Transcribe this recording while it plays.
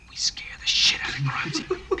scare the shit out of Grimesy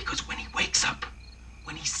because when he wakes up,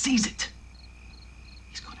 when he sees it,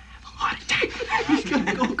 he's gonna have a heart attack. He's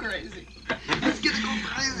gonna go crazy. He's gonna go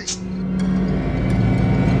crazy.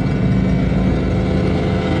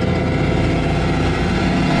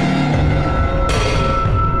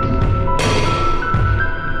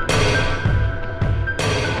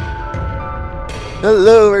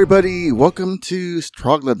 Hello, everybody. Welcome to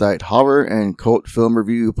Troglodyte Horror and Cult Film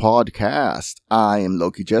Review Podcast. I am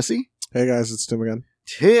Loki Jesse. Hey guys, it's Tim again.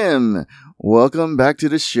 Tim, welcome back to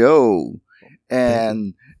the show.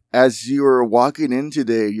 And as you were walking in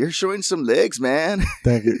today, you're showing some legs, man.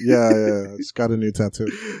 Thank you. Yeah. I just got a new tattoo.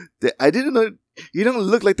 I didn't know. You don't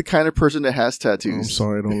look like the kind of person that has tattoos. I'm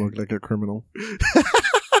sorry, I don't look like a criminal.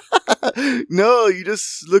 No, you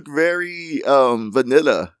just look very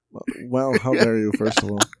vanilla. Well, how dare you, first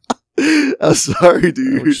of all. I'm sorry,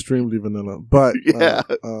 dude. I'm extremely vanilla. But, Yeah.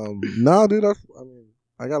 no, dude,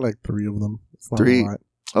 I got like 3 of them. It's not 3? a lot.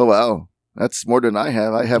 Oh, wow. That's more than I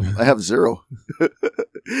have. I have 0.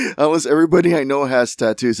 Almost everybody I know has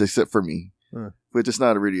tattoos except for me, which is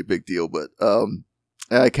not really a big deal. But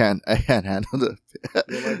I can't handle the.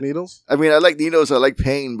 You like needles? I mean, I like needles. I like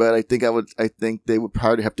pain, but I think they would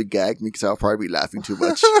probably have to gag me because I'll probably be laughing too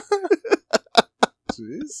much.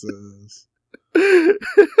 Jesus.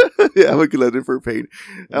 Yeah, I'm a glutton for pain.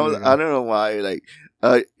 I don't know why. Like,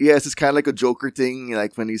 yes, it's kind of like a Joker thing.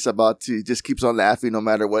 Like when he's about to, he just keeps on laughing no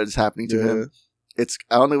matter what is happening to him. I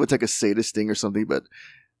don't know if it's like a sadist thing or something, but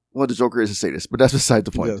well, the Joker is a sadist, but that's beside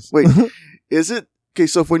the point. Yes. Wait, is it okay?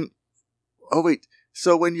 So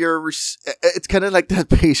so when you're, it's kind of like that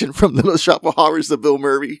patient from Little Shop of Horrors, the Bill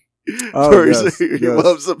Murray. Oh, yes, He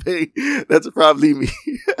loves the pain. That's probably me.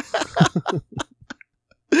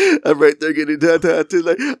 I'm right there getting that tattoo,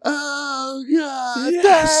 like, oh God,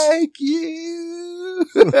 yes. thank you.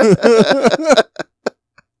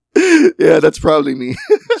 Yeah, that's probably me.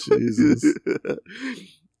 Jesus.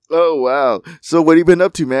 Oh wow. So what have you been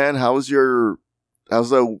up to, man? It's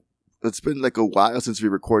been like a while since we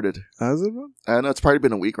recorded. Has it been? I know it's probably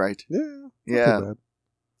been a week, right? Yeah. Yeah. Not too bad.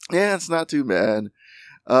 Yeah, it's not too bad.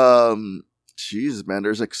 Jesus, man,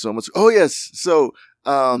 there's like so much. Oh yes. So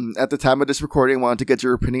at the time of this recording, I wanted to get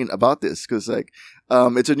your opinion about this because, like,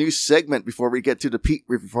 it's a new segment before we get to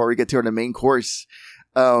the main course.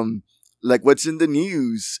 Like, what's in the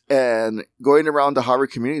news and going around the horror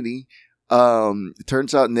community. It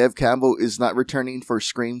turns out Neve Campbell is not returning for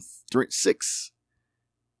Scream 6.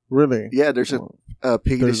 Really? Yeah, there's a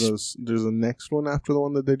there's a next one after the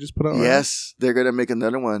one that they just put out. Yes, they're gonna make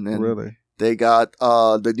another one. And really? They got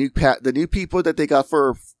the new people that they got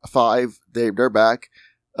for 5. They're back.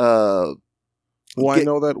 I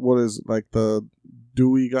know that. What is like the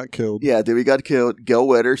Dewey got killed? Yeah, Dewey got killed. Gail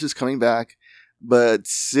Weathers is coming back, but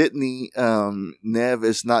Sydney Neve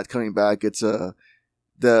is not coming back. It's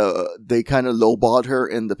they kind of lowballed her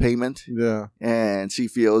in the payment. Yeah, and she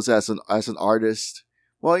feels as an artist.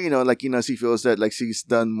 Well, she feels that like she's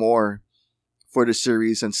done more for the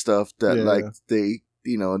series and stuff that they.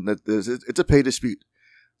 That it's a pay dispute.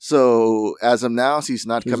 So as of now, she's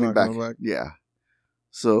not coming back. Yeah.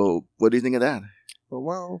 So what do you think of that?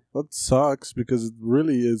 Well, that sucks because it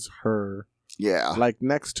really is her. Yeah. Like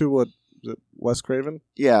next to Wes Craven?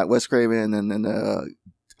 Yeah, Wes Craven and then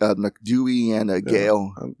Dewey and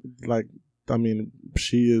Gale.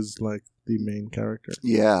 She is like the main character.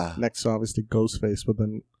 Yeah. Next to obviously Ghostface, but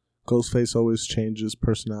then Ghostface always changes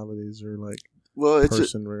personalities or like. Well,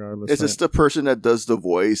 regardless. It's just the person that does the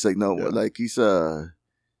voice. Like like he's an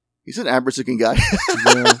Ambersican guy.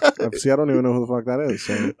 Yeah. See, I don't even know who the fuck that is.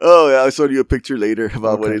 So. Oh yeah, I'll show you a picture later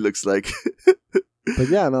about what he looks like. But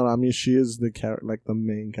yeah, no, I mean she is the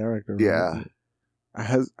main character. Right? Yeah.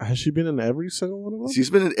 Has she been in every single one of them? She's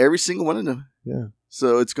been in every single one of them. Yeah.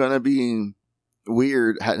 So it's gonna be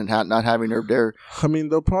weird not having her there. I mean,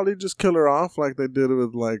 they'll probably just kill her off like they did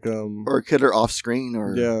with like or kill her off screen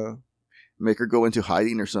or make her go into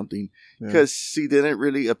hiding or something because she didn't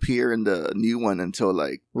really appear in the new one until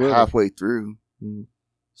like halfway through.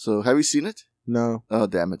 So have you seen it? No. Oh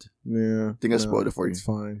damn it. Yeah. I think I spoiled it for you. It's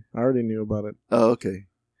fine. I already knew about it. Oh okay.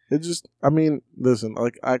 It just, I mean, listen,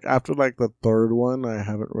 like after like the 3rd one, I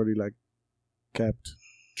haven't really like kept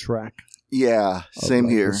track. Yeah, same of,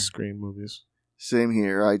 like, here. The Scream movies. Same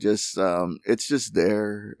here. I just it's just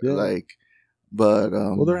there. Yeah. Like, but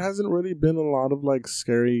well, there hasn't really been a lot of like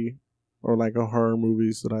scary or like a horror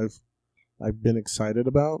movies that I've been excited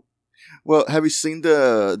about. Well, have you seen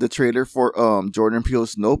the trailer for Jordan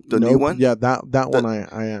Peele's Nope, the new one? Yeah, that one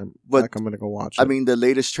I am. But like, I'm gonna go watch it. I mean, the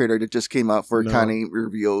latest trailer that just came out for kind of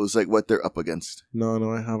reveals like what they're up against. No,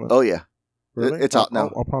 I haven't. Oh yeah, really? it's out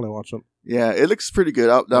now. I'll probably watch it. Yeah, it looks pretty good.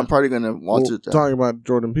 I'm probably gonna watch Well, it. talking about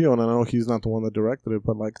Jordan Peele, and I know he's not the one that directed it,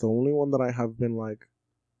 but like the only one that I have been like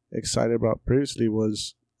excited about previously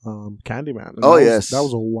was Candyman. And Oh, that was- yes. that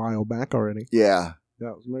was a while back already. Yeah,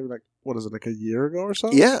 That was maybe like what is it, like a year ago or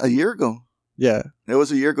so? yeah, a year ago. Yeah. It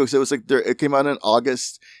was a year ago. So it was like it came out in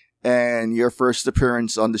August, and your first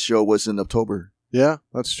appearance on the show was in October. Yeah,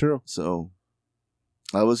 that's true. So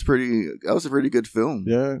that was a pretty good film.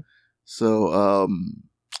 Yeah. So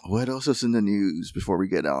what else is in the news before we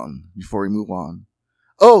move on?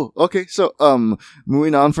 Oh, okay. So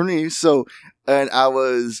moving on from news. So and I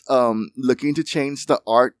was looking to change the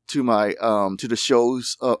art to my to the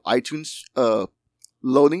show's iTunes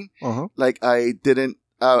loading. Uh-huh. Like I didn't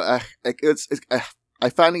I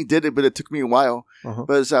finally did it, but it took me a while. Uh-huh.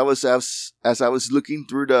 But as I was looking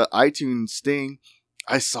through the iTunes thing,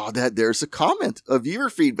 I saw that there's a viewer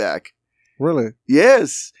feedback. Really?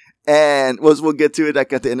 Yes. And we'll get to it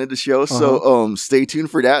like at the end of the show. So stay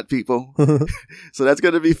tuned for that, people. So that's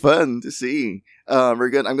gonna be fun to see. I'm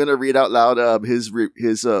gonna read out loud his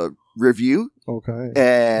review. Okay.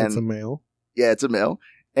 And It's a male. yeah, it's a male.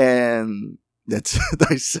 And let's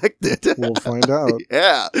dissect it. We'll find out.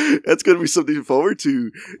 Yeah, that's gonna be something to forward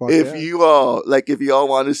to. Fuck If yeah. you all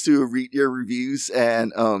want us to read your reviews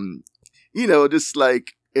and just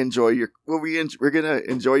like enjoy we're gonna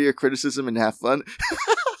enjoy your criticism and have fun.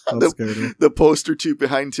 That's scary. The poster tube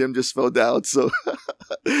behind Tim just fell down, so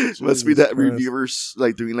must be Jesus that Christ. reviewers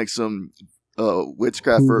like doing like some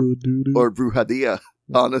witchcraft Hoodoo-doo-doo. or brujeria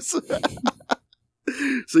on us.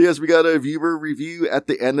 So yes, we got a viewer review at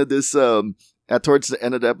the end of this towards the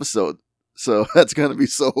end of the episode. So that's gonna be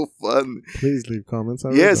so fun. Please leave comments. I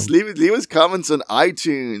read Yes, them. leave us comments on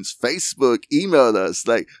iTunes, Facebook, email us.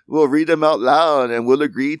 Like we'll read them out loud and we'll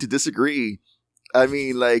agree to disagree. I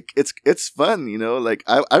mean, like it's fun, Like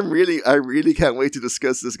I really can't wait to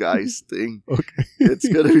discuss this guy's thing. Okay. It's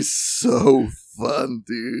gonna be so fun,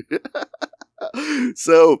 dude.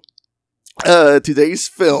 So, today's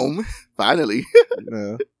film, finally.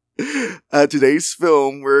 Yeah. Today's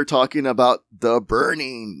film, we're talking about The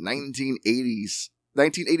Burning,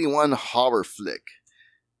 1981 horror flick.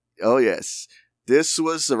 Oh yes, this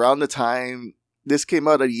was around the time. This came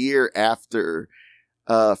out a year after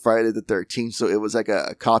Friday the 13th, so it was like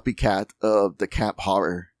a copycat of the camp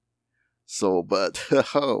horror. So, but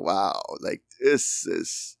oh wow, like this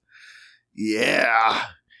is, yeah.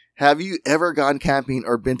 Have you ever gone camping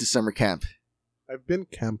or been to summer camp? I've been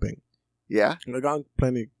camping. Yeah. I've gone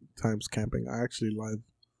plenty times camping. I actually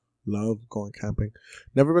love going camping.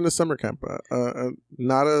 Never been to summer camp.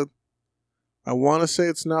 I want to say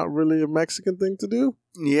it's not really a Mexican thing to do.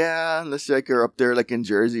 Yeah, unless like you're up there like in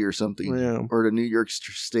Jersey or something. Yeah. Or the New York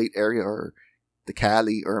State area or the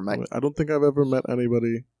Cali or I don't think I've ever met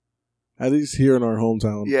anybody, at least here in our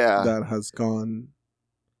hometown, Yeah. that has gone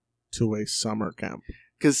to a summer camp.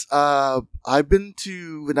 Because I've been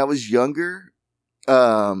to, when I was younger,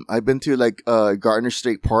 I've been to like Gardner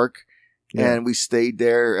State Park, Yeah. and we stayed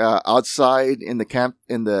there outside in the camp,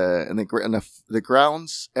 in the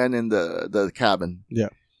grounds, and in the cabin. Yeah.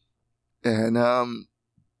 And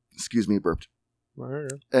excuse me, burped.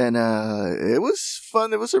 Alright. And it was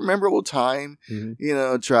fun. It was a memorable time,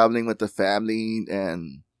 Mhm. traveling with the family,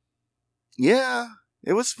 and yeah,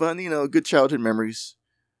 it was fun. Good childhood memories.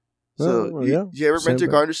 So, Well, you, yeah, you ever same been to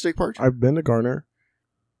thing. Gardner State Park? I've been to Garner.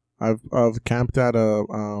 I've camped at a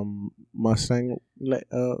Mustang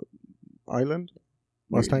Island.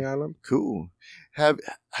 Mustang Island. Cool.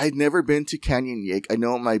 I'd never been to Canyon Lake. I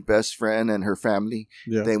know my best friend and her family.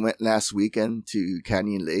 Yeah. They went last weekend to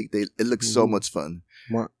Canyon Lake. It looks so Mhm. much fun.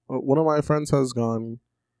 One of my friends has gone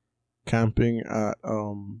camping at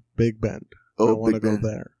Big Bend. I Oh, want to Big go Ben.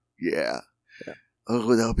 there. Yeah. Yeah.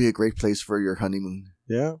 Oh, that would be a great place for your honeymoon.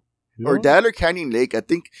 Yeah. Or Yeah. that or Canyon Lake. I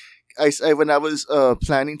think when I was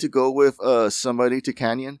planning to go with somebody to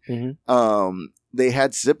Canyon, Mhm. they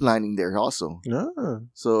had zip lining there also. Yeah.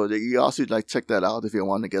 So you also like check that out if you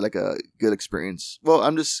want to get like a good experience. Well,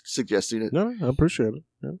 I'm just suggesting it. No, I appreciate it.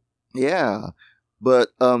 Yeah. Yeah. But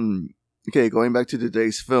okay, going back to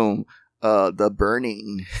today's film, The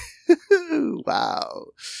Burning. Wow.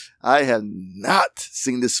 I have not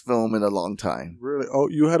seen this film in a long time. Really? Oh,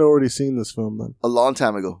 you had already seen this film then? A long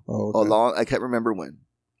time ago. Oh, okay. I can't remember when.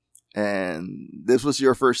 And this was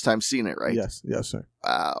your first time seeing it, right? Yes, sir.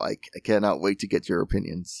 Wow, I cannot wait to get your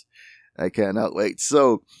opinions. I cannot wait.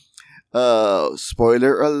 So,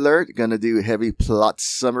 spoiler alert, gonna do a heavy plot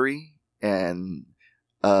summary and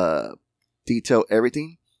detail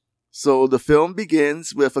everything. So the film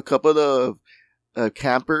begins with a couple of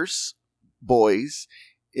campers, boys,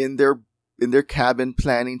 in their cabin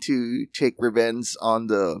planning to take revenge on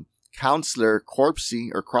the counselor,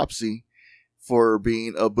 Cropsy, for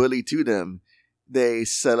being a bully to them. They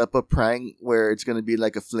set up a prank where it's going to be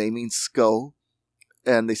like a flaming skull,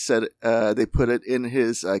 and they put it in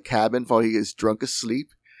his cabin while he is drunk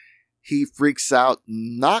asleep. He freaks out,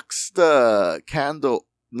 knocks the candle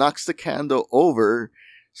over,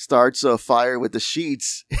 starts a fire with the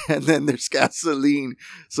sheets, and then there's gasoline,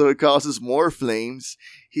 so it causes more flames.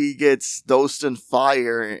 He gets doused in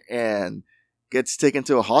fire and gets taken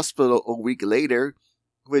to a hospital a week later,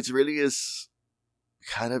 which really is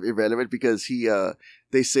kind of irrelevant because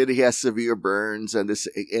they say that he has severe burns, and this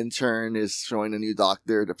intern is showing a new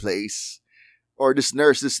doctor the place, or this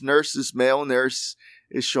male nurse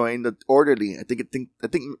is showing the orderly. I think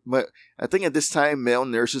at this time male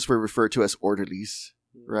nurses were referred to as orderlies,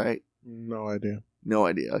 right? No idea. No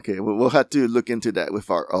idea. Okay, we'll have to look into that with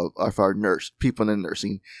our nurse people in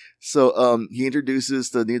nursing. So he introduces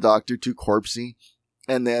the new doctor to Corpsey,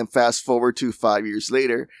 and then fast forward to 5 years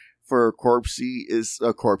later, for Cropsey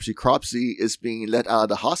is being let out of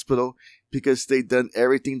the hospital because they've done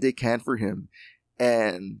everything they can for him,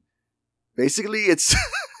 and basically it's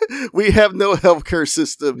we have no healthcare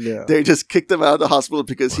system. Yeah. They just kicked him out of the hospital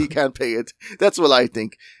because he can't pay it. That's what I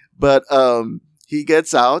think. But he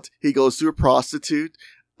gets out. He goes to a prostitute.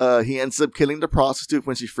 He ends up killing the prostitute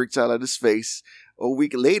when she freaks out at his face. A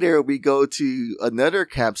week later, we go to another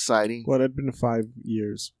camp sighting. Well, it had been 5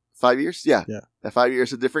 years. 5 years? Yeah. Yeah. 5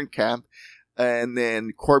 years, a different camp. And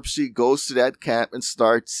then Corpsey goes to that camp and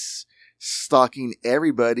starts stalking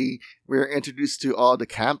everybody. We're introduced to all the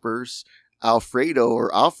campers. Alfred,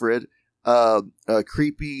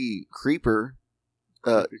 creepy creeper.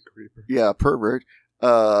 Creeper. Yeah, pervert.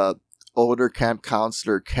 Older camp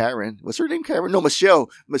counselor Karen. What's her name? Karen? No, Michelle.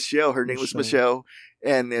 Her name was Michelle.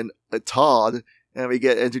 And then Todd. And we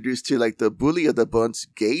get introduced to like the bully of the bunch,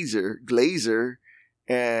 Glazer,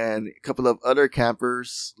 and a couple of other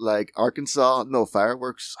campers like Arkansas. No,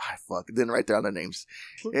 Fireworks. Didn't write down the names.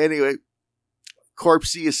 Anyway,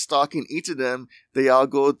 Corpsey is stalking each of them. They all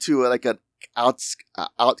go to like an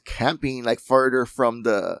out camping, like further from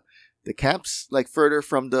the camps, like further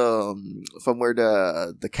from from where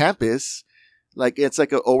the camp is. Like it's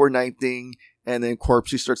like an overnight thing, and then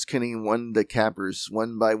Corpsey starts killing the campers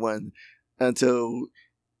one by one until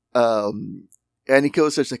and he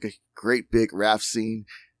goes such like a great big raft scene.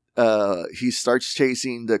 He starts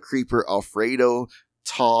chasing the creeper Alfredo.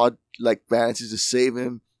 Todd like manages to save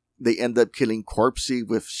him. They end up killing Corpsey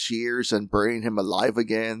with shears and burning him alive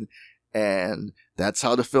again. And that's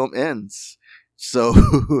how the film ends. So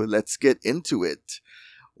let's get into it.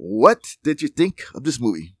 What did you think of this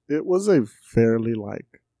movie? It was a fairly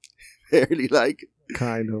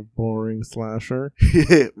kind of boring slasher.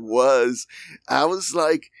 It was. I was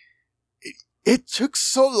like, it took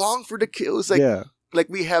so long for the kills. Like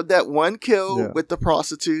we have that one kill with the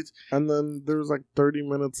prostitute. And then there was like 30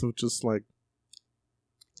 minutes of just like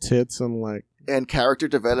tits and character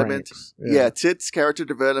development. Yeah, tits, character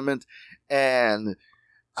development, and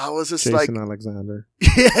I was just Jason Alexander.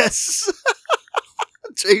 Yes.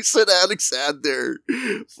 Jason Alexander.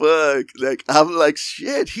 Fuck. Like I'm like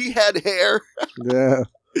shit, he had hair. Yeah.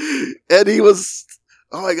 And he was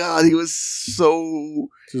oh my god, he was so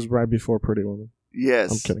just right before Pretty Woman.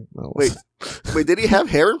 Yes. I'm kidding. No, wait, did he have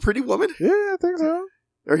hair in Pretty Woman? Yeah, I think so.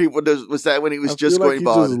 Or was that when he was just feel going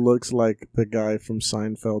bald? He just looks like the guy from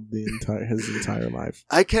Seinfeld his entire life.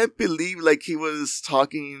 I can't believe like he was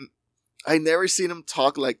talking. I never seen him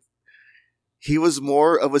talk like he was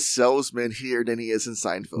more of a salesman here than he is in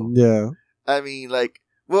Seinfeld. Yeah, I mean, like,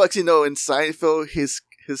 well, actually, no. In Seinfeld,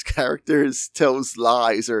 his character tells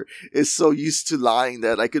lies or is so used to lying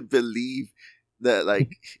that I could believe that,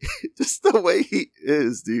 like, just the way he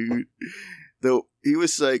is, dude. Though he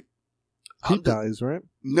was like. He dies, right?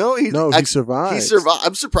 No, he survives. He survives.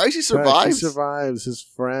 I'm surprised he survives. Right, he survives. His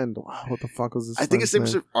friend. Wow, what the fuck was his I think his name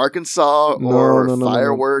was Arkansas or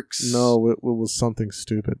Fireworks. No, it was something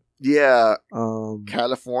stupid. Yeah.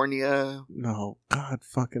 California. No, God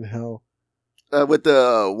fucking hell. With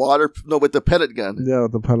the pellet gun. Yeah,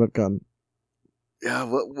 with the pellet gun. Yeah,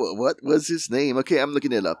 what was his name? Okay, I'm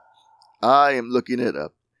looking it up. I am looking it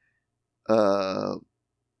up.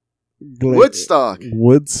 Woodstock.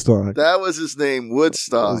 That was his name,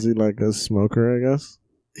 Woodstock. Was he like a smoker, I guess?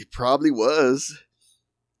 He probably was.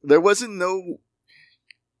 There wasn't no...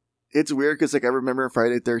 It's weird because like I remember in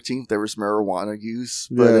Friday the 13th there was marijuana use.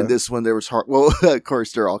 But in this one there was... Well, of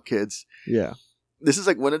course they're all kids. Yeah. This is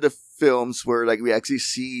like one of the films where like we actually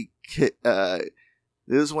see... this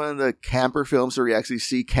is one of the camper films where we actually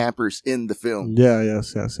see campers in the film. Yeah,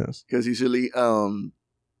 yes. Because usually...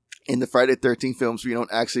 in the Friday the 13th films, we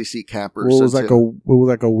don't actually see campers. Well, it was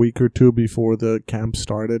like a week or two before the camp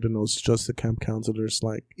started, and it was just the camp counselors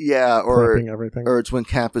like prepping everything. Or it's when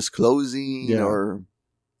camp is closing, or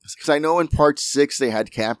because I know in part 6 they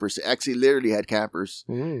had campers. They actually literally had campers,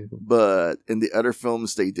 but in the other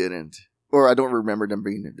films they didn't, or I don't remember them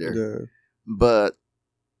being there. Yeah. But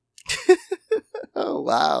oh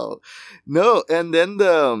wow, no, and then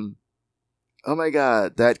the oh my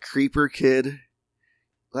god, that creeper kid.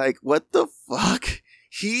 Like, what the fuck?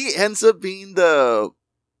 He ends up being the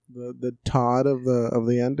Todd of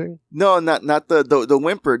the ending. No, not the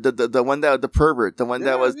whimper, the one that the pervert, the one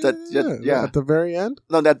that was at the very end.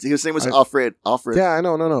 No, that his name was Alfred. Yeah, I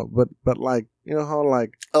know, no, but like, you know how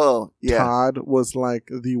like Todd was like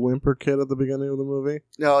the whimper kid at the beginning of the movie.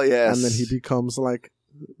 Oh yes, and then he becomes like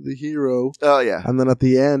the hero. Oh yeah, and then at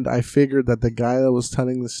the end, I figured that the guy that was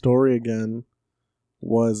telling the story again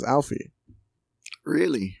was Alfie.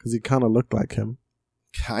 Really? Because he kind of looked like him.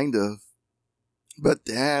 Kind of. But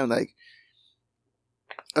damn, like...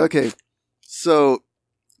 Okay, so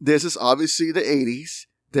this is obviously the 80s.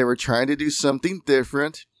 They were trying to do something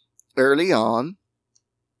different early on.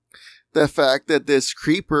 The fact that this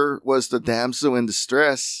creeper was the damsel in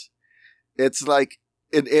distress, it's like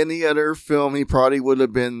in any other film he probably would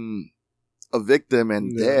have been a victim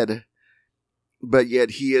and dead. But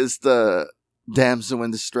yet he is the... damsel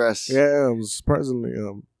in distress. Yeah, it was surprisingly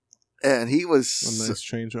and he was a nice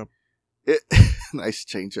change up. Nice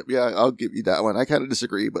change up. Yeah, I'll give you that one. I kind of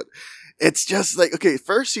disagree, but it's just like, okay,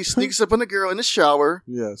 first he sneaks up on a girl in the shower.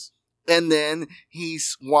 Yes. And then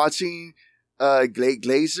he's watching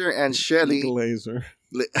Glazer and Shelley. Glazer.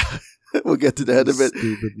 We'll get to that in a bit.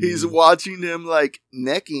 He's watching them like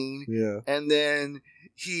necking. Yeah. And then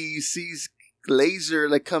he sees Glazer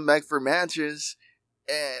like come back for matches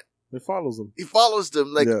and he follows them. He follows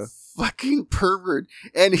them like fucking pervert.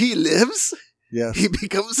 And he lives? Yes. He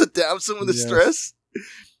becomes a damsel in distress?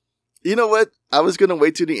 You know what? I was going to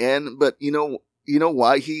wait to the end, but you know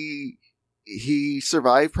why he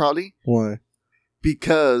survived probably? Why?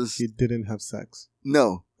 Because... he didn't have sex.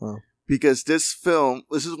 No. Oh. Because this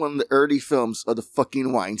is one of the early films of the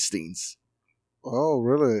fucking Weinsteins. Oh,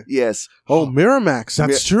 really? Yes. Oh, Miramax.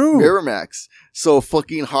 That's true. Miramax. So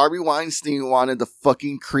fucking Harvey Weinstein wanted the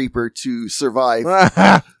fucking creeper to survive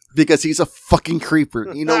because he's a fucking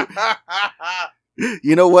creeper. You know.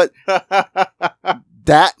 You know what?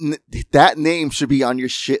 That name should be on your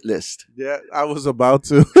shit list. Yeah, I was about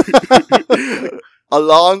to.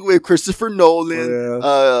 Along with Christopher Nolan,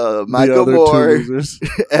 Michael Moore,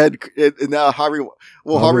 and now Harvey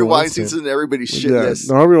Weinstein's in everybody's shit list.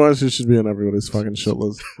 No, Harvey Weinstein should be on everybody's fucking shit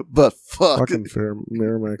list. But fucking fair,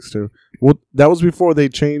 Miramax too. Well, that was before they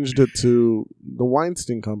changed it to the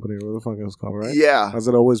Weinstein Company, or the fuck it was called, right? Yeah. Has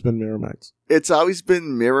it always been Miramax? It's always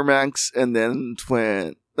been Miramax, and then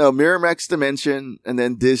Miramax Dimension, and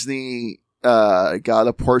then Disney got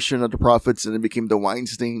a portion of the profits and it became the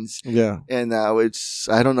Weinsteins. Yeah. And now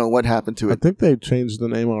I don't know what happened to it. I think they changed the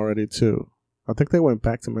name already too. I think they went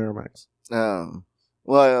back to Miramax. Oh.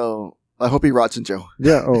 Well, I hope he rots in jail.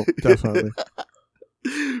 Yeah, oh, definitely.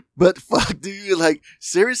 But fuck, dude, like,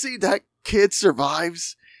 seriously, that kid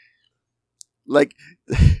survives? Like,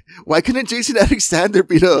 why couldn't Jason Alexander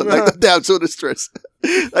be the damsel in distress?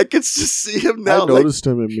 I can just see him now. I noticed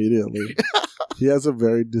him immediately. He has a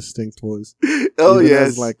very distinct voice. Oh, yes. yes.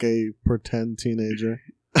 As like a pretend teenager.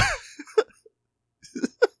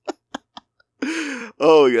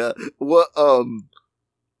 Oh, yeah. What,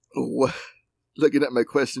 looking at my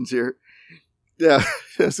questions here. Yeah.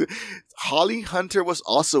 Holly Hunter was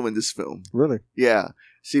also in this film. Really? Yeah.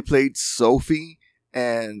 She played Sophie,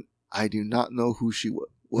 and I do not know who she was.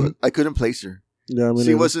 I couldn't place her. Yeah, I mean,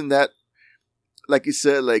 she wasn't that, like you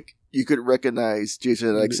said, like, you could recognize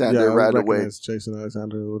Jason Alexander right away. Jason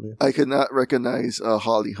Alexander. I could not recognize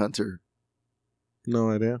Holly Hunter. No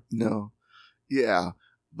idea. No. Yeah.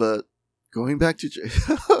 But going back to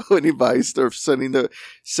when he buys stuff, selling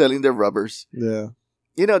the rubbers. Yeah.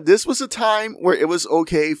 You know, this was a time where it was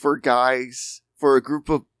okay for a group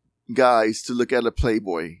of guys to look at a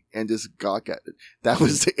Playboy and just gawk at it. That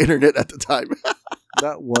was the internet at the time.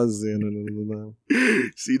 That was the internet at the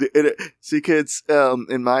time. See, kids,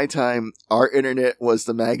 in my time, our internet was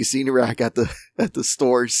the magazine rack at the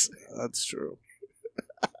stores. That's true.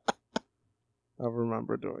 I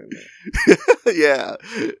remember doing that. Yeah,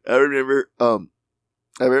 I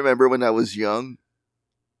remember when I was young.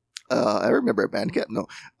 I remember at band camp.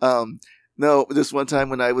 No, this one time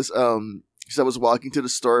when I was because I was walking to the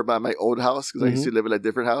store by my old house because I used to live in a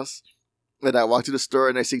different house. And I walked to the store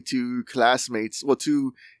and I see two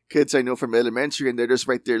kids I know from elementary, and they're just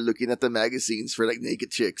right there looking at the magazines for like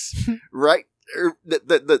naked chicks. Right?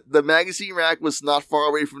 The magazine rack was not far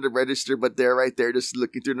away from the register, but they're right there just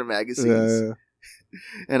looking through the magazines. Yeah,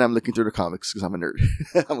 And I'm looking through the comics because I'm a nerd.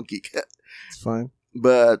 I'm a geek. it's fine.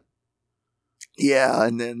 But yeah,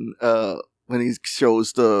 and then when he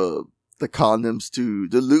shows the condoms to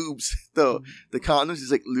the lubes, the condoms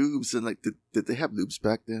is like lubes, and like did they have lubes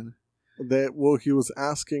back then? He was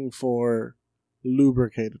asking for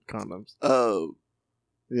lubricated condoms. Oh,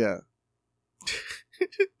 Yeah.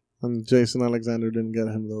 And Jason Alexander didn't get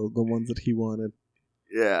him the ones that he wanted.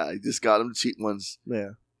 yeah, I just got him the cheap ones.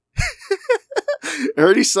 Yeah.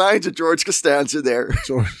 Early signs of George Costanza there.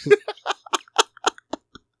 George.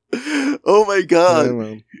 Oh my god! Yeah,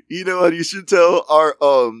 man. You know what? You should tell our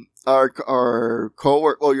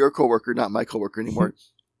coworker. Well, your coworker, not my coworker anymore,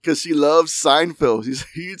 because she loves Seinfeld. She's a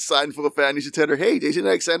huge Seinfeld fan. You should tell her, "Hey, Jason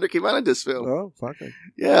Alexander came out in this film." Oh, fucking.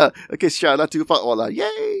 Yeah. Okay. Shout out to Paola.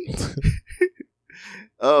 Yay!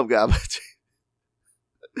 Oh god!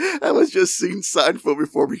 I was just seeing Seinfeld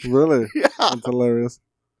before we. Really? Yeah. That's hilarious.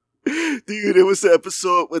 Dude, it was the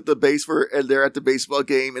episode with the and they're at the baseball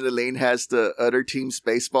game, and Elaine has the other team's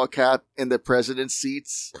baseball cap in the president's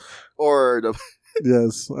seats, or the,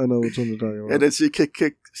 Yes, I know which one you're talking about. and then she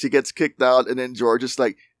gets kicked out, and then George is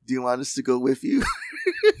like, "Do you want us to go with you?"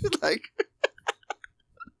 Like,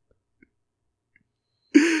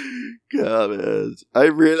 God, man,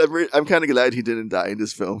 I'm kind of glad he didn't die in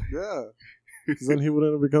this film. Yeah. 'Cause then he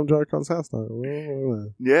wouldn't have become George Costanza.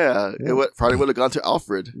 Yeah, Yeah. Probably would have gone to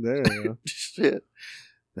Alfred. There you go. Shit,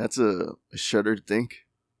 that's a shudder to think.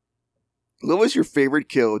 What was your favorite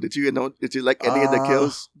kill? Did you like any of the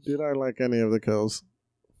kills? Did I like any of the kills?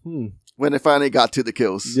 When it finally got to the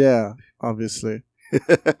kills. Yeah, obviously.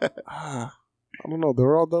 I don't know.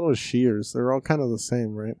 They're all done with shears. They're all kind of the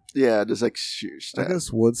same, right? Yeah, just like sheer I stab.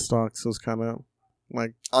 guess Woodstocks was kind of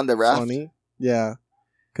like On the raft. funny. Yeah,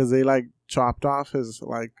 because they like chopped off his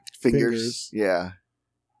like Fingers. Yeah.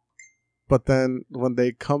 but then when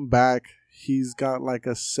they come back, he's got like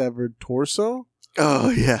a severed torso, Oh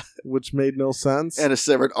yeah. which made no sense. And a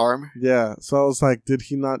severed arm. Yeah, so I was like, did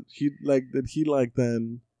he then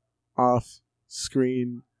off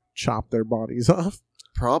screen chop their bodies off?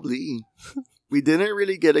 Probably. We didn't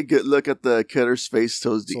really get a good look at the killer's face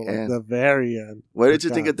towards the So, end. the very end. What did for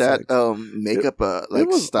you think of God's that sakes. makeup It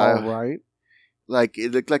was style? all right. Like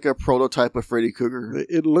it looked like a prototype of Freddy Krueger.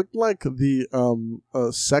 It looked like the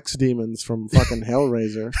sex demons from fucking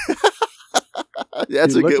Hellraiser.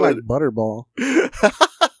 That's He a looked good like one. Butterball.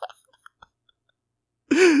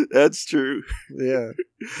 That's true. Yeah,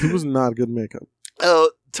 it was not good makeup.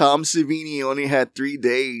 Oh, Tom Savini only had 3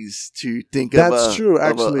 days to think That's true. of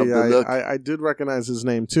Actually, the look. I did recognize his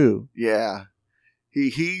name too. Yeah.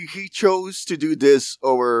 He chose to do this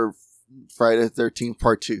over Friday the 13th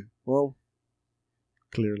Part 2. Well,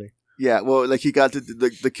 clearly. Yeah, well, like he got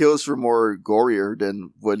the kills were more gorier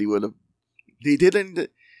than what he would have. He didn't,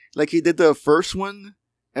 like he did the first one,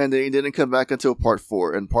 and then he didn't come back until Part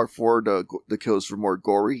 4. And Part 4, the kills were more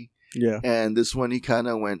gory. Yeah. And this one, he kind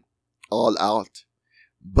of went all out.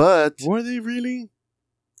 But, Were they really?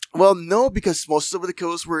 well, no, because most of the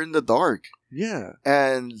kills were in the dark. Yeah.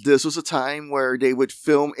 And this was a time where they would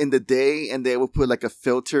film in the day, and they would put like a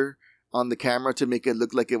filter on the camera to make it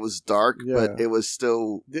look like it was dark, but Yeah. it was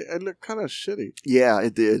still, It looked kind of shitty. yeah,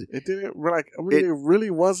 it did. It didn't like. I mean, it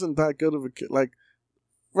really wasn't that good of a like.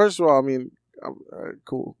 First of all, I mean,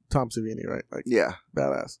 cool, Tom Savini, right? Like, Yeah,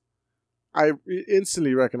 badass. I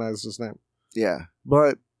instantly recognized his name, yeah.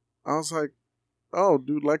 but I was like, "Oh,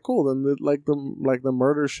 dude, like, cool." Then the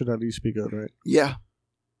murder should at least be good, right? Yeah.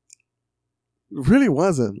 It really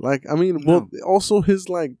wasn't. Like, I mean, well, also his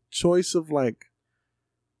like choice of like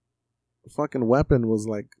fucking weapon was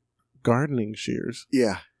like gardening shears.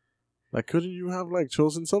 Yeah. Like, couldn't you have like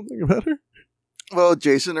chosen something better? Well,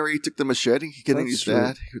 Jason already took the machete. He couldn't That's use true.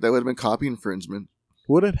 that. That would have been copy infringement.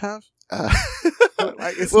 Would it have? Uh,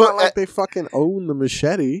 Like, it's well, not like they fucking own the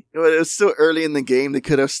machete. but it was still early in the game. They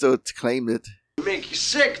could have still claimed it. Make you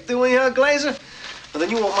sick, do we, Glazer? Well, then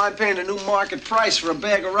you won't mind paying the new market price for a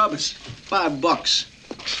bag of rubbers.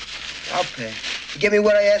 $5. I'll pay. You get me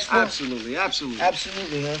what I asked for? Absolutely, absolutely.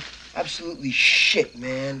 Absolutely, huh? Absolutely shit,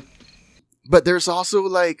 man. But there's also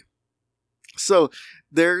like, so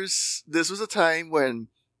this was a time when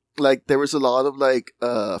like there was a lot of like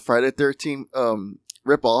Friday the 13th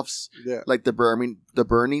rip-offs. Yeah. Like the burning,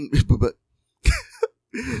 but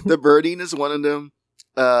the burning is one of them.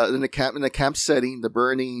 In the camp setting, the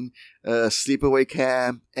burning, sleepaway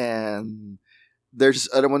camp, and there's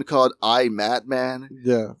this other one called I Madman,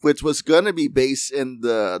 Yeah. which was gonna be based in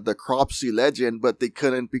the Cropsey legend, but they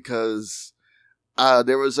couldn't because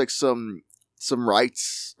there was like some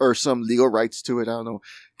rights or some legal rights to it. I don't know,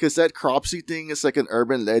 because that Cropsey thing is like an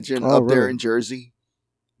urban legend Oh, up there really? in Jersey.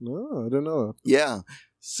 No, I didn't know that. Yeah.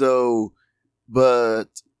 So, but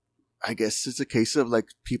I guess it's a case of like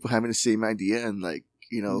people having the same idea and like,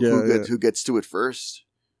 you know, Yeah, who gets to it first.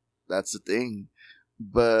 That's the thing.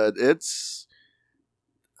 But it's,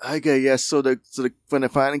 I guess, yeah. So when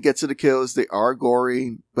it finally gets to the kills, they are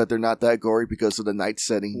gory, but they're not that gory because of the night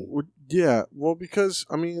setting. Yeah, well, because,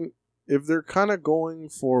 I mean, if they're kind of going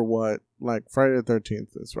for what, like, Friday the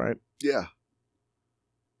 13th is, right? Yeah.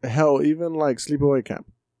 Hell, even, like, Sleepaway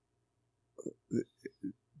Camp.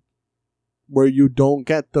 Where you don't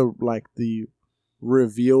get the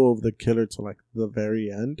reveal of the killer to, like, the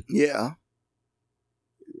very end. Yeah.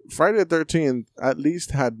 Friday the 13th at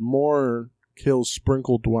least had more kills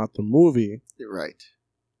sprinkled throughout the movie Right.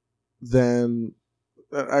 than...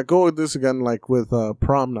 I go with this again, like, with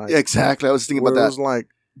Prom Night. Yeah, exactly. I was thinking where about it that. was like,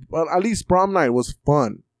 well, at least Prom Night was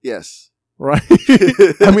fun, Yes. right?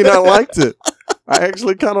 I mean, I liked it. I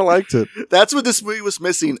actually kind of liked it. That's what this movie was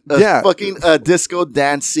missing. Yeah. Fucking disco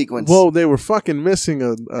dance sequence. Well, they were fucking missing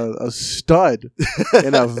a stud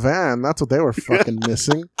in a van. That's what they were fucking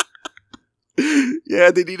missing.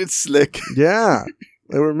 Yeah, they needed Slick. Yeah.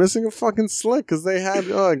 They were missing a fucking Slick because they had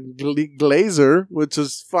Glazer, which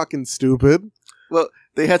is fucking stupid. Well,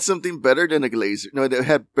 they had something better than a Glazer. No, they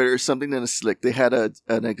had better something than a Slick. They had an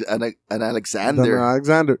Alexander. Then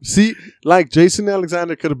Alexander. See, like, Jason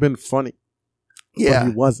Alexander could have been funny. But Yeah.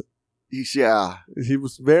 he wasn't. Yeah. He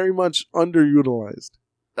was very much underutilized.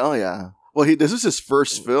 Oh, yeah. Well, this is his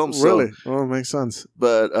first film, so. Really? Oh, it makes sense.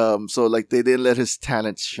 But, so, like, they didn't let his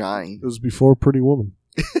talent shine. It was before Pretty Woman.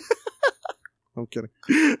 I'm kidding.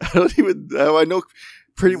 I don't even. I know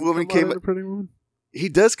Pretty Woman Come on, came. into Pretty Woman. He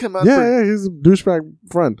does come out. Yeah, he's a douchebag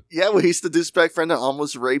friend. Yeah, well, he's the douchebag friend that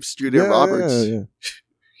almost rapes Julia Roberts. Yeah.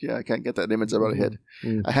 Yeah, I can't get that image out of my head.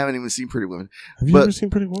 Mm. I haven't even seen Pretty Woman. Have you But- ever seen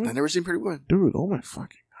Pretty Woman? I've never seen Pretty Woman. Dude, oh my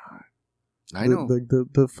fucking I know.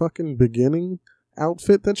 the fucking beginning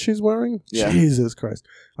outfit that she's wearing. Yeah. Jesus Christ,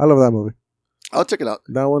 I love that movie. I'll check it out.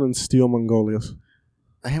 That one and Steel Magnolias.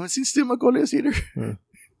 I haven't seen Steel Magnolias either. Yeah.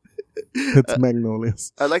 It's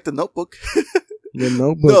Magnolias. I like The Notebook. The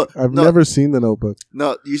Notebook. I've no. never seen The Notebook.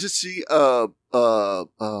 No, you should see fuck. What's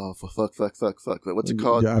it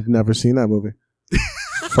called? Yeah, I've never seen that movie.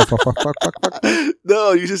 fuck.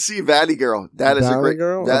 No, you should see Valley Girl. That is a Valley great.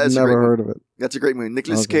 Girl? That I've is a never great heard movie. of it. That's a great movie.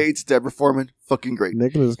 Nicolas Okay. Cage, Deborah Foreman, fucking great.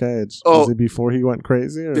 Nicolas Cage. Oh. Was it before he went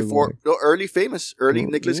crazy? Or Before, no, early famous, early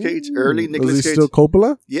Nicolas Cage, early Nicolas Was he Cage. still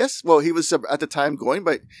Coppola? Yes, well, he was at the time going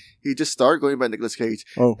by. He just started going by Nicolas Cage,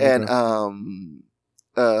 Oh, okay. and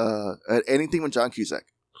anything with John Cusack.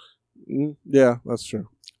 Yeah, that's true.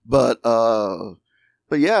 But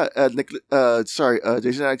yeah,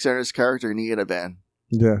 Jason Alexander's character needed a band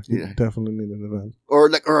Yeah, Yeah. you definitely need an event. or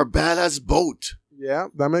a badass boat. Yeah,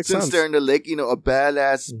 that makes Since sense. they're in the lake, a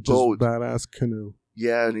badass Just boat. badass canoe.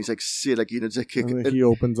 Yeah, and he's like, see, like just kick And it. then he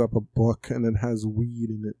opens up a book and it has weed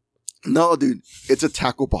in it. No, dude, it's a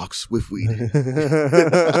tackle box with weed.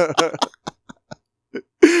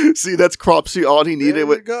 See, that's Cropsey. All he There needed you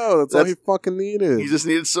was go. That's all he fucking needed. he just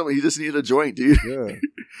needed some. He just needed a joint, dude. Yeah,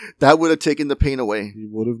 That would have taken the pain away. he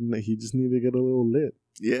would have. He just needed to get a little lit.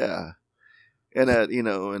 Yeah, and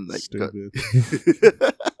and like. Stupid.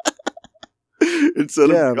 Instead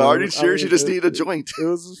Yeah, of man, already I sure, she mean, just needed a joint. It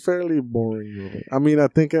was a fairly boring movie. I mean, I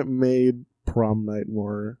think it made Prom Night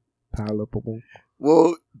more palatable.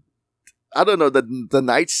 Well, I don't know. The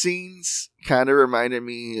night scenes kind of reminded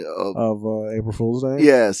me of Of April Fool's Day.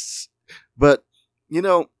 yes, but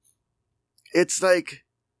it's like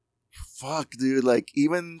fuck, dude. Like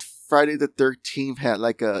even Friday the 13th had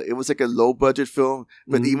it was like a low budget film,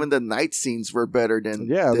 but Mhm. even the night scenes were better than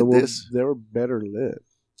Yeah, than this. they were better lit.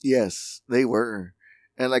 Yes, they were.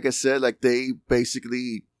 And like I said, like they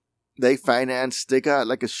financed, they got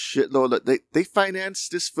like a shitload. They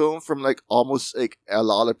financed this film from like almost like a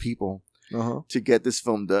lot of people Uh-huh. to get this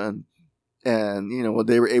film done. And,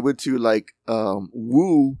 they were able to like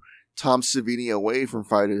woo Tom Savini away from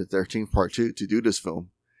Friday the 13th Part 2 to do this film.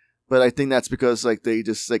 But I think that's because like they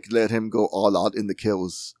just like let him go all out in the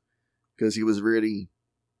kills. Because he was really...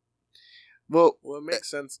 Well, it makes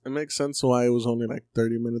sense. It makes sense why it was only like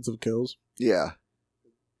 30 minutes of kills. yeah.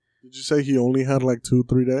 Did you say he only had like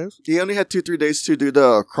 2-3 days? He only had 2-3 days to do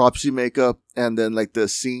the Cropsey makeup and then like the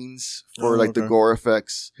scenes for the okay. gore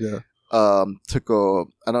effects. Yeah. Took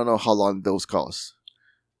I don't know how long those cost,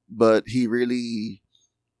 but he really,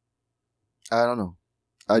 I don't know.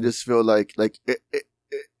 I just feel like I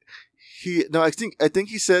think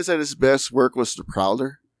he says that his best work was The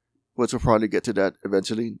Prowler, which we'll probably get to that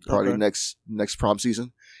eventually, probably Okay. next prom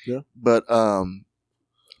season. Yeah. But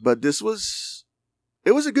this was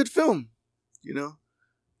a good film, you know.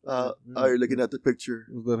 You're looking at the picture.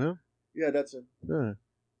 Is that him? Yeah, that's him. Yeah.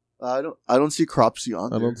 I don't see Cropsy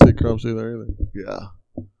on I there. don't see Crumbs either. Yeah.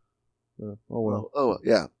 Yeah. Oh well. Oh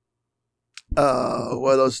yeah.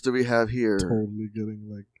 What else do we have here? Totally getting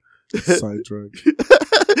like sidetracked.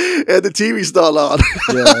 And the TV's not on.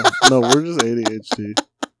 Yeah. No, we're just ADHD.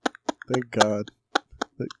 Thank God.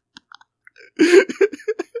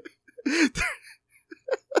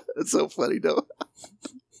 That's so funny though.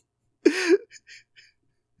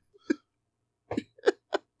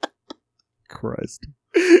 Christ.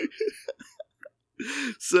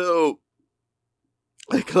 So,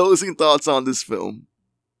 closing thoughts on this film.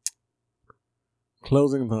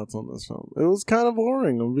 Closing thoughts on this film. It was kind of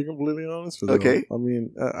boring. I'm being completely honest with you. Okay. I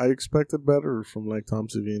mean, I expected better from like Tom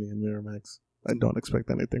Savini and Miramax. I don't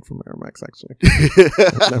expect anything from Miramax actually.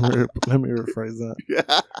 let me rephrase that.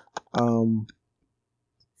 Yeah.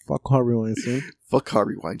 Fuck Harvey Weinstein. Fuck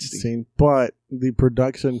Harvey Weinstein. But the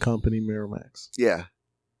production company Miramax Yeah.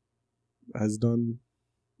 has done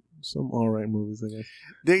some alright movies, I guess.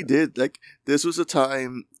 They did. Like, this was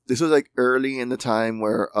like early in the time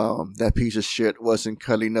where that piece of shit wasn't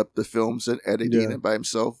cutting up the films and editing Yeah. it by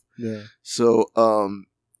himself. Yeah. So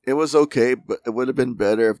it was okay, but it would have been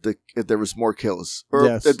better if there was more kills. Or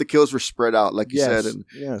Yes. if the kills were spread out, like you Yes. said in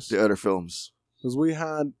Yes. the other films. Because we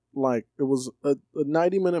had, like, it was a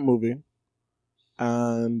 90-minute movie,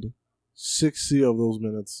 and 60 of those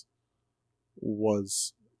minutes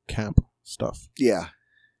was camp stuff. Yeah.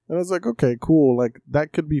 And I was like, okay, cool. Like,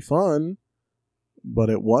 that could be fun, but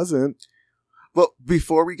it wasn't. Well,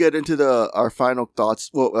 before we get into our final thoughts,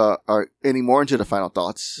 any more into the final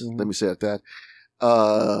thoughts, Mhm. let me say it that.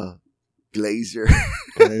 Glazer.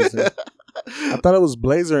 Crazy. I thought it was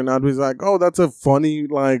Blazer, and I'd be like, oh, that's a funny,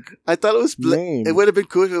 like, I thought it was name. it would have been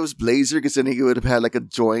cool if it was Blazer, because then he would have had like a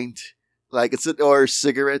joint, like or a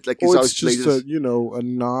cigarette, like he's Or always it's just Blazers. a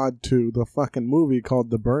nod to the fucking movie called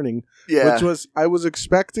The Burning, Yeah, which was, I was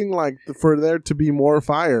expecting, like, for there to be more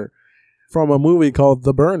fire from a movie called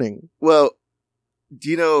The Burning. well,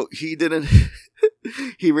 you know, he didn't.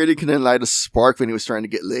 He really couldn't light a spark when he was trying to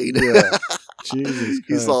get laid. Yeah. Jesus Christ.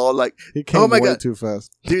 He's all like, He came Oh my way God. too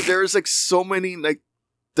fast. dude, there's like so many like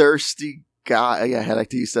thirsty guy. Yeah, I like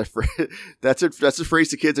to use that phrase. That's a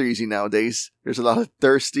phrase the kids are using nowadays. There's a lot of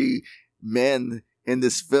thirsty men in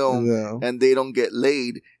this film, Yeah. and they don't get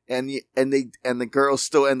laid, and the girls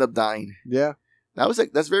still end up dying. Yeah.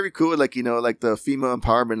 That's very cool. Like, you know, like the female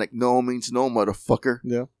empowerment. Like, no means no, motherfucker.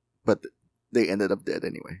 Yeah. But they ended up dead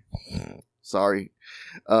anyway. Sorry.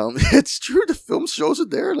 It's true. The film shows it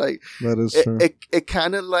there. Like, That is true. it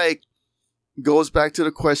kind of like goes back to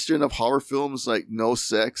the question of horror films, like no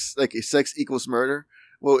sex, like sex equals murder.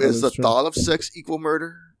 Well, That is is the true. thought of sex equal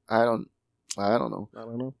murder? I don't know. I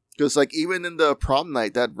don't know. Because like even in the prom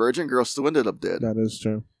night, that virgin girl still ended up dead. That is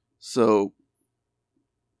true. So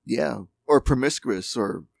yeah, or promiscuous,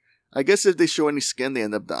 or I guess if they show any skin, they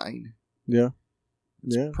end up dying. Yeah.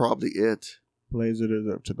 Yeah. Probably it. Blazer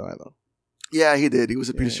deserved to die, though. Yeah, he did. He was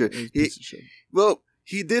a piece of he was shit. a piece of shit. Well,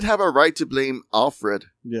 he did have a right to blame Alfred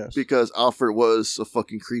Yes. because Alfred was a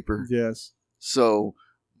fucking creeper. Yes. So,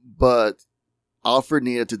 but Alfred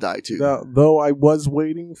needed to die too. Though I was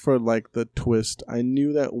waiting for, like, the twist. I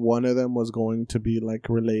knew that one of them was going to be, like,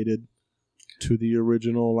 related to the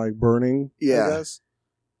original, like, burning. Yeah. I guess.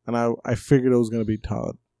 And I figured it was going to be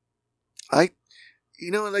Todd. You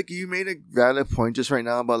know, like you made a valid point just right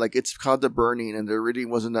now about like it's called The Burning, and there really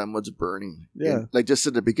wasn't that much burning. Yeah. Like just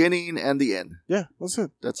at the beginning and the end. Yeah, that's it.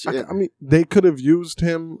 That's it. I mean, they could have used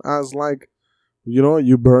him as, like, you know,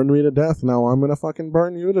 you burned me to death. Now I'm going to fucking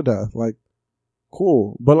burn you to death. Like,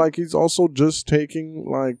 cool. But, like, he's also just taking,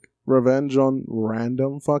 like, revenge on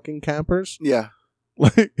random fucking campers. Yeah.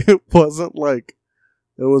 Like, it wasn't like,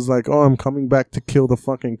 it was like, oh, I'm coming back to kill the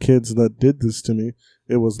fucking kids that did this to me.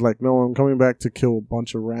 It was like, no, I'm coming back to kill a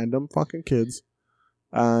bunch of random fucking kids.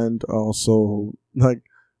 And also, like,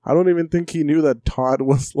 I don't even think he knew that Todd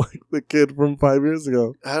was, like, the kid from 5 years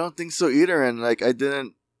ago. I don't think so either. And like I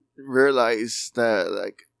didn't realize that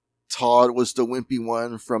like Todd was the wimpy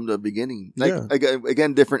one from the beginning. Like Yeah.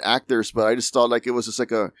 again, different actors, but I just thought like it was just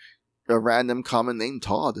like a random common name,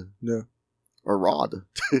 Todd. Yeah. Or Rod.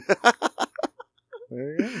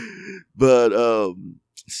 There you go. But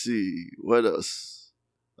let's see what else.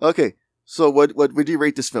 Okay, so what would you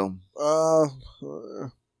rate this film? Out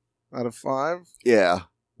of 5, Yeah,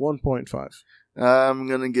 1.5. I'm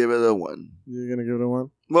gonna give it a 1. You're gonna give it a 1?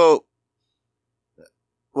 Well,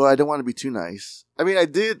 I don't want to be too nice. I mean, I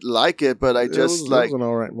did like it, but It was an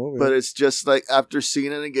alright movie. but it's just like after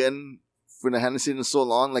seeing it again, when I hadn't seen it in so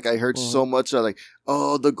long, like I heard so much of like,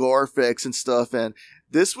 oh, the gore effects and stuff, and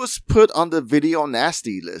this was put on the video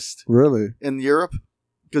nasty list really? in Europe,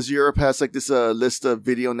 because Europe has like this list of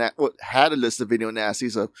had a list of video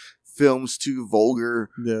nasties of films too vulgar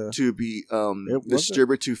Yeah. to be It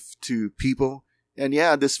distributed to people, and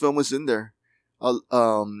yeah, this film was in there,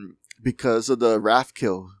 because of the raft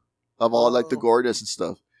kill of all like the goreness and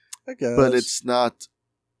stuff. I guess. But it's not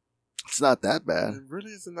that bad. It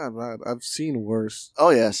really isn't that bad. I've seen worse. Oh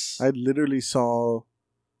yes. I literally saw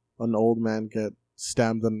an old man get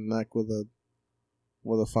stabbed in the neck with a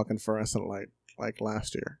fucking fluorescent light like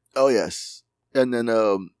last year. Oh yes. And then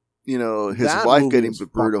his That wife movie getting was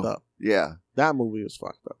brutal. fucked up. Yeah. That movie was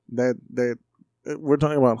fucked up. We're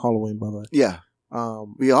talking about Halloween, by the way. Yeah.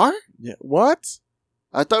 We are? Yeah. What?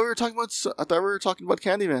 I thought we were talking about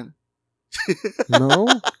Candyman. No.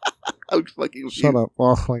 I'm fucking with Shut you. up!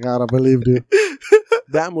 Oh my god, I believed you.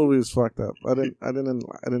 That movie was fucked up. I didn't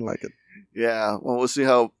like it. Yeah. Well, we'll see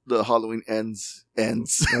how the Halloween ends.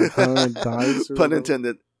 Like how it dies or Pun whatever.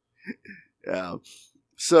 intended. Yeah.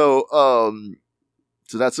 So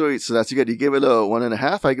that's you good. You give it a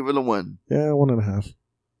 1.5. I give it a 1. Yeah, 1.5.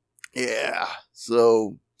 Yeah.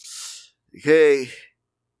 So, okay.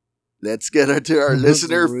 Let's get into our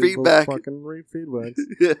listener feedback. Fucking read feedback.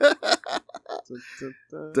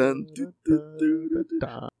 Dun, do, do, do,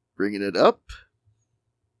 do. Bringing it up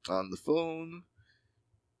on the phone.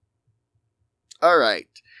 All right.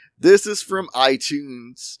 This is from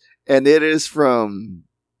iTunes, and it is from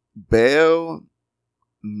Bale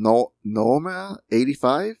Noma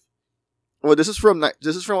 85. Well, this is from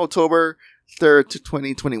October 3rd to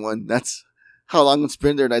 2021. That's how long it's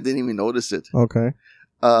been there, and I didn't even notice it. Okay.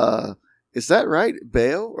 Is that right?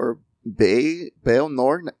 Bale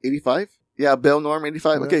Norm 85? Yeah, Bale Norm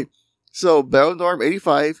 85. Yeah. Okay. So Bale Norm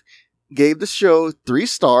 85 gave the show 3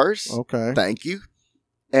 stars. Okay. Thank you.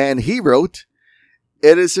 And he wrote,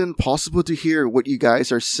 "It is impossible to hear what you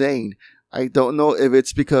guys are saying. I don't know if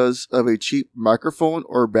it's because of a cheap microphone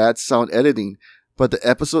or bad sound editing, but the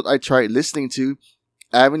episode I tried listening to,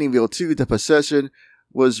 Amityville 2, The Possession,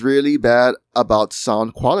 was really bad about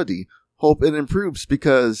sound quality. Hope it improves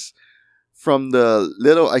because from the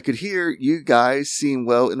little I could hear, you guys seem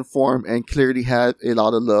well informed and clearly have a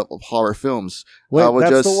lot of love of horror films." Wait, I would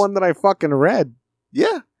that's just- the one that I fucking read.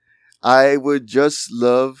 Yeah. I would just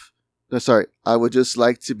like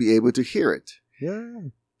to be able to hear it. Yeah.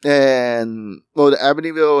 And the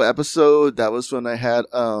Amityville episode, that was when I had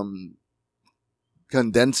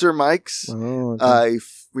condenser mics. Oh, okay.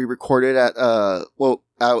 We recorded at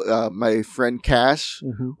my friend Cash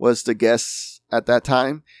Mhm. was the guest at that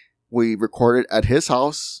time. We recorded at his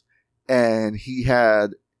house, and he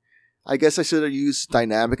had, I guess I should have used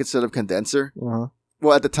dynamic instead of condenser. Uh-huh.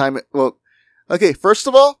 Well, at the time, okay, first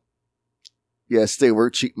of all, yes, they were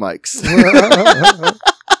cheap mics.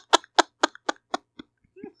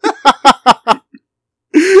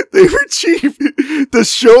 They were cheap. The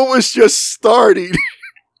show was just starting.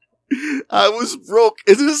 I was broke.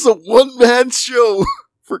 This is a one-man show.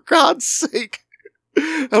 For God's sake.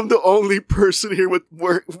 I'm the only person here with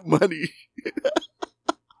more money.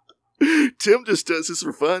 Tim just does this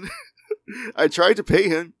for fun. I tried to pay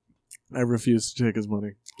him. I refuse to take his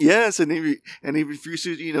money. Yes, and he refused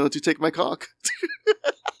to, to take my cock.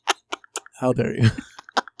 How dare you?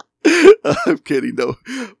 I'm kidding though.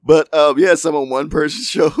 But yes, I'm a one-person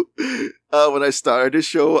show. When I started the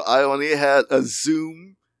show, I only had a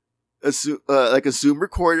Zoom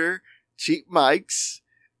recorder, cheap mics.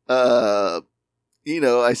 I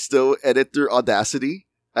still edit through Audacity.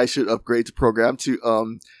 I should upgrade the program to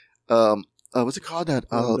what's it called? That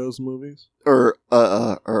Those movies? or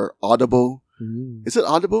Audible. Mm. Is it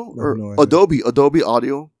Audible I or have no idea. Adobe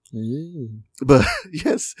Audio? Mm. But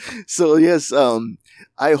yes, so yes,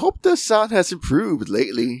 I hope the sound has improved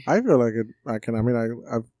lately. I feel like it. I've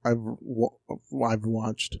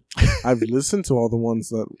watched. I've listened to all the ones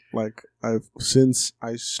that since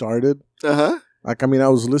I started. Uh-huh. I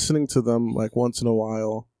was listening to them once in a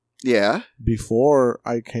while Yeah. before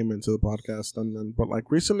I came into the podcast, but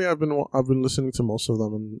recently I've been listening to most of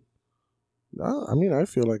them, and I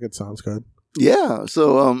feel like it sounds good. Yeah.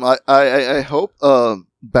 So I hope We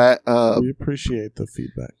appreciate the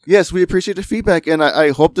feedback. yes, we appreciate the feedback, and I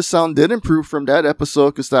hope the sound did improve from that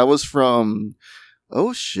episode, because that was from that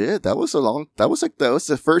was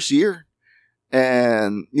the first year,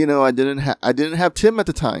 And I didn't have Tim at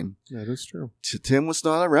the time. Yeah, that's true. Tim was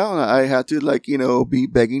not around. I had to be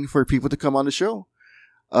begging for people to come on the show.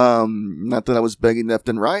 Not that I was begging left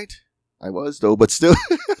and right. I was though, but still.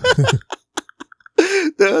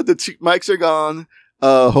 the mics are gone.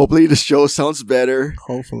 Hopefully the show sounds better.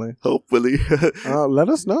 Hopefully. Let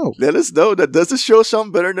us know. Let us know. Does the show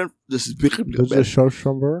sound better than this? Does the show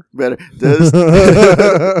sound better?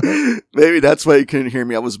 Maybe that's why you couldn't hear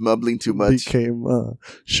me. I was mumbling too much. Became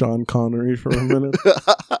Sean Connery for a minute.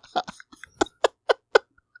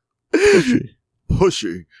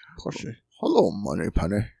 Pushy. Hello, Money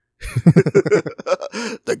Penny.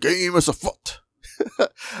 The game is afoot.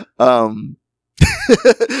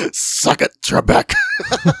 Suck it, Trebek.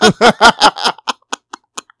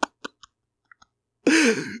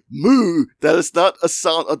 Moo, that is not a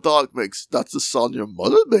sound a dog makes. That's the sound your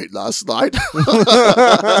mother made last night.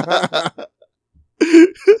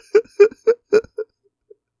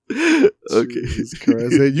 Okay. Jesus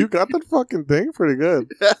Christ. Hey, you got that fucking thing pretty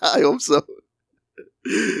good. I hope so.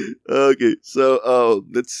 Okay, so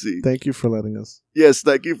let's see. Thank you for letting us. Yes,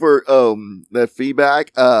 thank you for that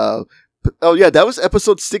feedback. Oh yeah, that was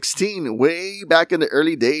episode 16, way back in the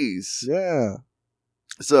early days. Yeah.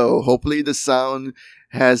 So hopefully the sound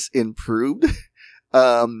has improved.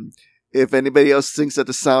 If anybody else thinks that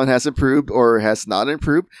the sound has improved or has not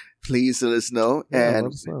improved, please let us know. Yeah,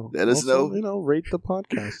 and let us know. Rate the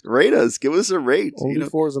podcast. Rate us. Give us a rate. Only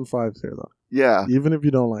 4s and 5s here, though. Yeah. Even if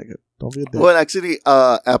you don't like it, don't be a dick. Well, actually,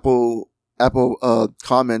 Apple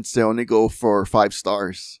comments, they only go for 5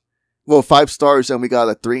 stars. Well, 5 stars and we got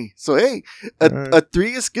a 3. So hey, a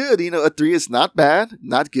 3 is good. A 3 is not bad,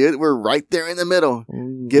 not good. We're right there in the middle.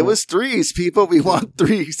 Give us 3s, people. We want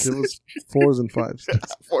 3s. Give us 4s and 5s.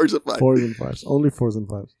 4s and 5s. 4s and 5s. Only 4s and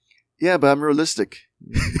 5s. Yeah, but I'm realistic.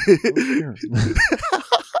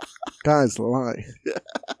 Guys lie.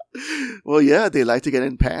 Well, yeah, they like to get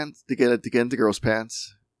in pants. To get into girls'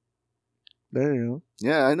 pants. There you go.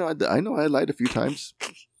 Yeah, I know. I lied a few times.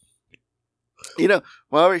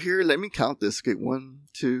 While we're here, let me count this. Okay, 1,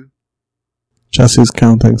 2. Jesse's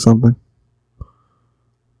counting something. I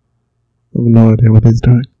have no idea what he's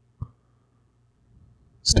doing.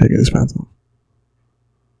 He's taking his pants off.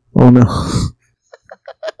 Oh no.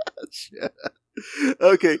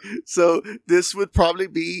 Okay, so this would probably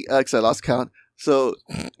be because I lost count. So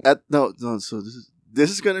so this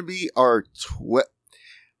is gonna be our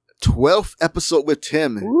 12th episode with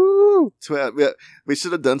Tim. Woo! 12. We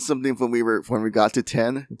should have done something when we got to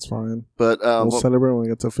 10. It's fine. But we'll celebrate when we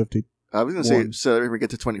get to 50. I was gonna say celebrate when we get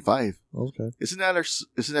to 25. Okay. Isn't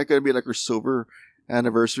that gonna be like our silver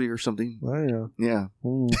anniversary or something? There you go. Yeah.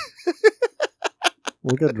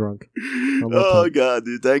 We'll get drunk. Oh God,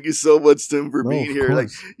 dude! Thank you so much, Tim, for being here. Course. Like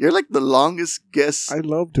you're like the longest guest. I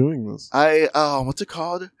love doing this. What's it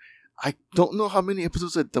called? I don't know how many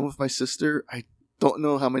episodes I've done with my sister. I don't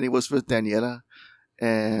know how many was with Daniela,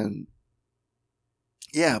 and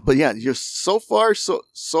yeah, but yeah, you're so far.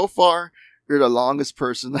 You're the longest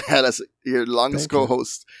person that had us. You're the longest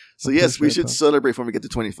co-host. So yes, we should celebrate when we get to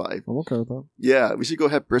 25. I'm okay with that. Yeah, we should go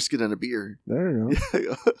have brisket and a beer. There you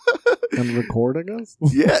go. And record, I guess.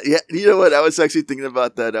 Yeah. You know what? I was actually thinking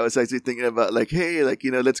about that. I was actually thinking about hey,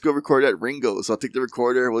 let's go record at Ringo's. I'll take the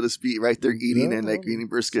recorder. We'll just be right there eating and eating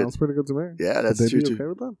brisket. Sounds pretty good to me. Yeah, that's Would they true be too. okay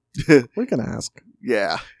with that? We can ask.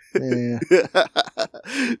 Yeah. Yeah.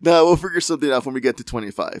 No, we'll figure something out when we get to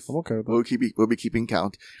 25. I'm okay with that. We'll be keeping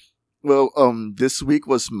count. Well, this week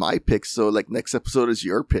was my pick, so next episode is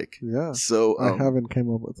your pick. Yeah. So I haven't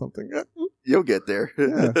came up with something yet. You'll get there.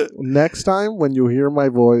 Yeah. Next time when you hear my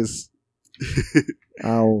voice,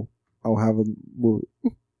 I'll have a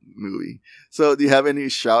movie. So, do you have any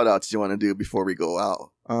shout outs you want to do before we go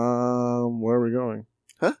out? Where are we going?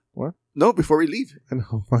 Huh? What? No, before we leave. I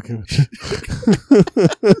know, fucking.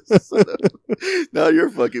 No, you're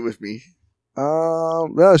fucking with me.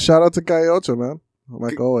 Yeah. Shout out to Guy Ocho, man.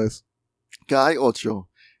 Like always. Guy Ocho.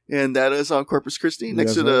 And that is on Corpus Christi,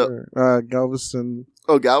 next to the Galveston.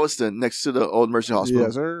 Oh, Galveston, next to the Old Mercy Hospital.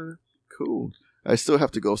 Yes, sir. Cool. I still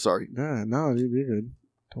have to go. Sorry. Yeah, no, you're good.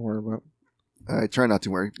 Don't worry about it. I try not to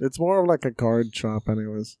worry. It's more of like a card shop,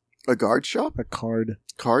 anyways. A guard shop? A card.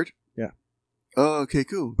 Yeah. Oh, okay,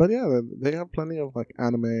 cool. But yeah, they have plenty of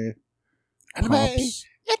anime. Pops,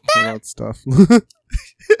 all that stuff.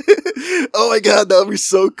 Oh my God, that would be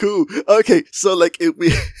so cool. Okay, so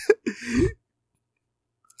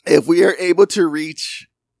if we are able to reach,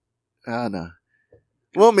 I don't know.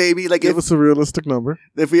 Well, maybe give us a realistic number.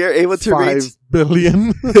 If we are able to reach 5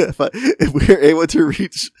 billion. if we are able to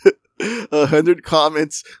reach 100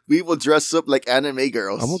 comments. We will dress up like anime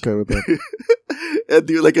girls. I'm okay with that. And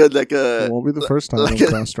do like It a. won't be the first time like I'm a-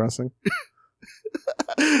 cross-dressing.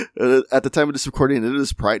 At the time of this recording, it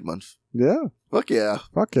is Pride Month. Yeah. Fuck yeah.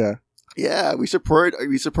 Fuck yeah. Yeah, we support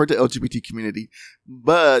the LGBT community.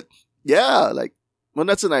 But yeah, like, well,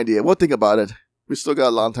 that's an idea. We'll think about it. We still got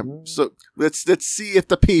a long time. So let's see if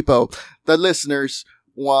the people, the listeners,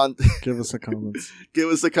 want Give us a comments. give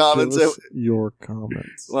us the comments. Give us your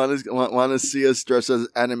comments. Want to see us dressed as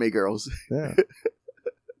anime girls. Yeah.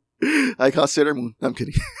 I call Sailor Moon. I'm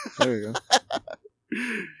kidding. There you go.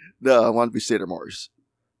 No, I want to be Sailor Mars.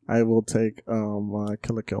 I will take Kill la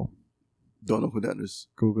Kill. Don't know who that is.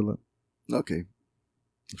 Google it. Okay.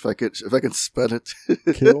 If I can spell it.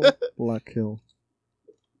 Kill la Kill.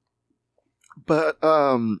 But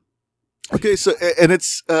okay, so and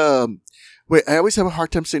it's wait, I always have a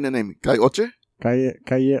hard time saying the name. Calle Ocho? Calle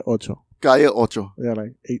Ocho. Calle Ocho. Yeah,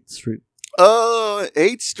 like 8th Street. Oh,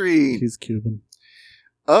 8th Street. He's Cuban.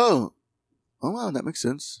 Oh wow, that makes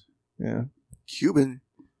sense. Yeah. Cuban.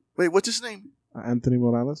 Wait, what's his name? Anthony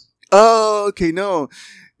Morales. Oh, okay, no,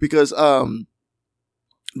 because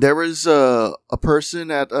there was a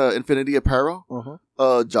person at Infinity Apparel,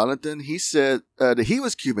 Uh-huh. Jonathan. He said that he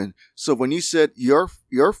was Cuban. So when you said your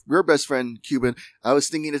best friend Cuban, I was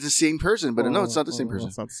thinking it's the same person, but no, it's not the same person.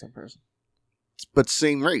 It's not the same person. But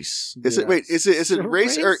same race. Is it? Yes. Wait, is it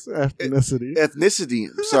race or ethnicity? ethnicity?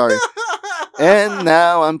 I'm sorry. And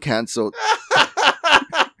now I'm canceled.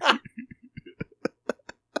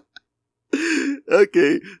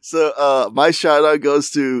 Okay, so my shout out goes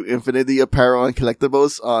to Infinity Apparel and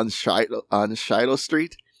Collectibles on Shiloh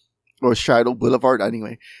Street or Shiloh Boulevard.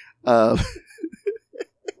 Anyway, yeah,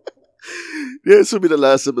 this will be the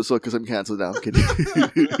last episode because I'm canceled now. I'm kidding.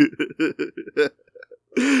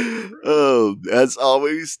 As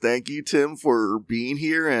always, thank you, Tim, for being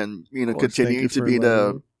here and Of course, thank you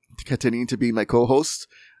for continuing to be my co-host.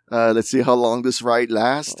 Let's see how long this ride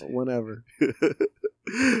lasts. Whenever.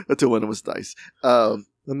 Until one of us dies. And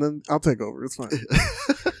then I'll take over. It's fine.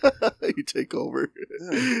 You take over.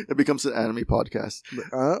 It becomes an anime podcast.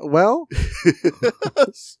 Well,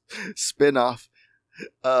 Spin off.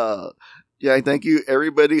 Yeah, thank you,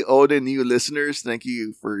 everybody, old and new listeners. Thank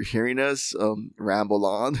you for hearing us ramble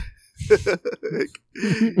on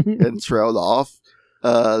and trail off.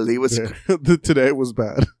 Leave us. today was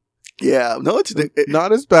bad. Yeah, no, today.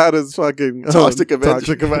 Not as bad as fucking Toxic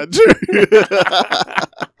Avenger. Toxic Avenger.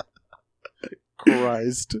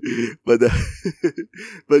 Christ. But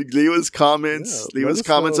leave us comments. Yeah, leave let us us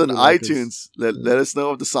know comments if on you like iTunes. us. Let us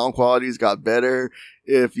know if the sound quality's got better.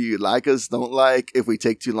 If you like us, don't like. If we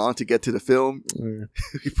take too long to get to the film, Yeah.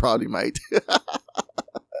 we probably might.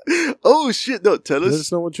 Oh shit! No, tell Let us.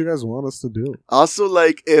 us know what you guys want us to do. Also,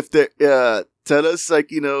 like if the tell us like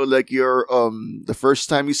like your the first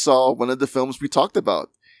time you saw one of the films we talked about.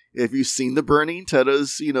 If you've seen The Burning, tell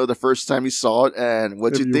us the first time you saw it and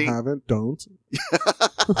what If you you think. haven't, don't.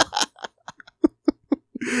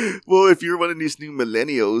 Well, if you're one of these new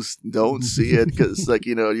millennials, don't see it because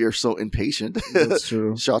you're so impatient. That's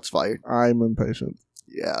true. Shots fired. I'm impatient.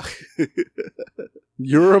 Yeah.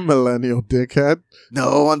 You're a millennial dickhead.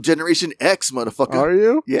 No, I'm Generation X, motherfucker. Are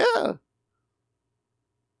you? Yeah.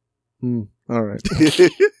 All right.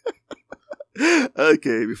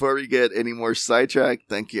 Okay, before we get any more sidetracked,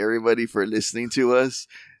 thank you everybody for listening to us.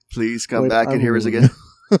 Please come Wait, back and I'm hear us rude. again.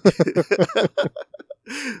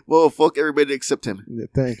 Well, fuck everybody except him. Yeah,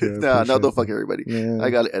 thank you. I No, don't appreciate fuck that. everybody. Yeah. I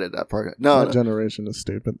gotta edit that part. No, That generation is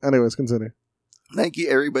stupid. Anyways, continue. Thank you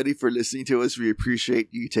everybody for listening to us. We appreciate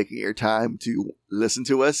you taking your time to listen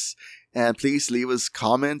to us. And please leave us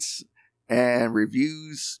comments and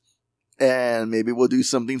reviews. And maybe we'll do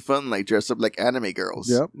something fun like dress up like anime girls.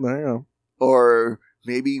 Yep, there you go. Or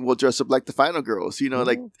maybe we'll dress up like the final girls.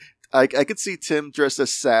 Like I could see Tim dressed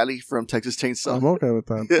as Sally from Texas Chainsaw. I'm okay with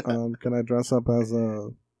that. Can I dress up as a...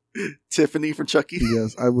 Tiffany from Chucky.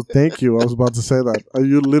 Yes, I will. Thank you. I was about to say that.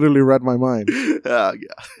 You literally read my mind. Yeah.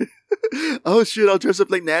 Oh shit! I'll dress up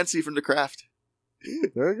like Nancy from The Craft.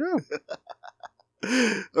 There you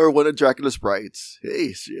go. Or one of Dracula's brides.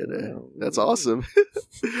 Hey, shit, that's awesome.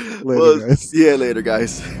 Later, guys. Yeah, later,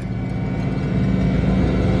 guys.